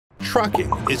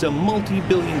Trucking is a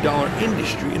multi-billion-dollar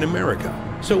industry in America.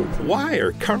 So why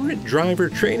are current driver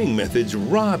training methods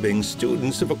robbing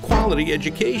students of a quality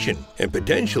education and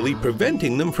potentially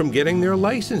preventing them from getting their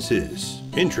licenses?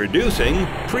 Introducing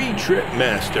Pre-Trip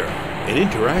Master, an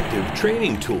interactive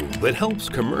training tool that helps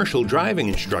commercial driving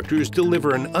instructors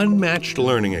deliver an unmatched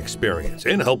learning experience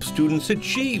and help students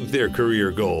achieve their career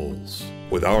goals.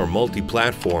 With our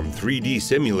multi-platform 3D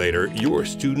simulator, your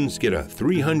students get a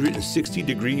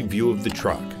 360-degree view of the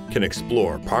truck, can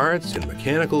explore parts and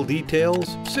mechanical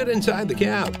details, sit inside the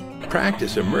cab,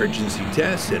 practice emergency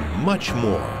tests, and much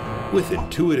more. With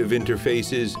intuitive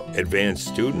interfaces, advanced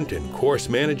student and course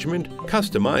management,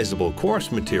 customizable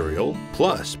course material,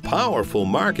 plus powerful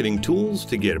marketing tools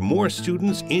to get more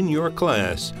students in your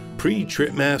class,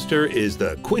 Pre-Trip Master is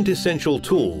the quintessential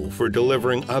tool for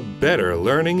delivering a better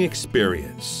learning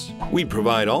experience. We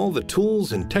provide all the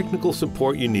tools and technical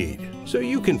support you need, so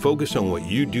you can focus on what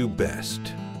you do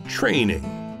best: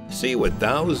 training. See what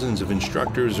thousands of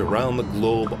instructors around the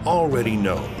globe already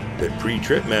know, that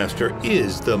Pre-Trip Master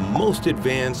is the most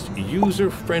advanced,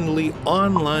 user-friendly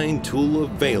online tool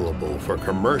available for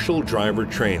commercial driver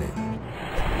training.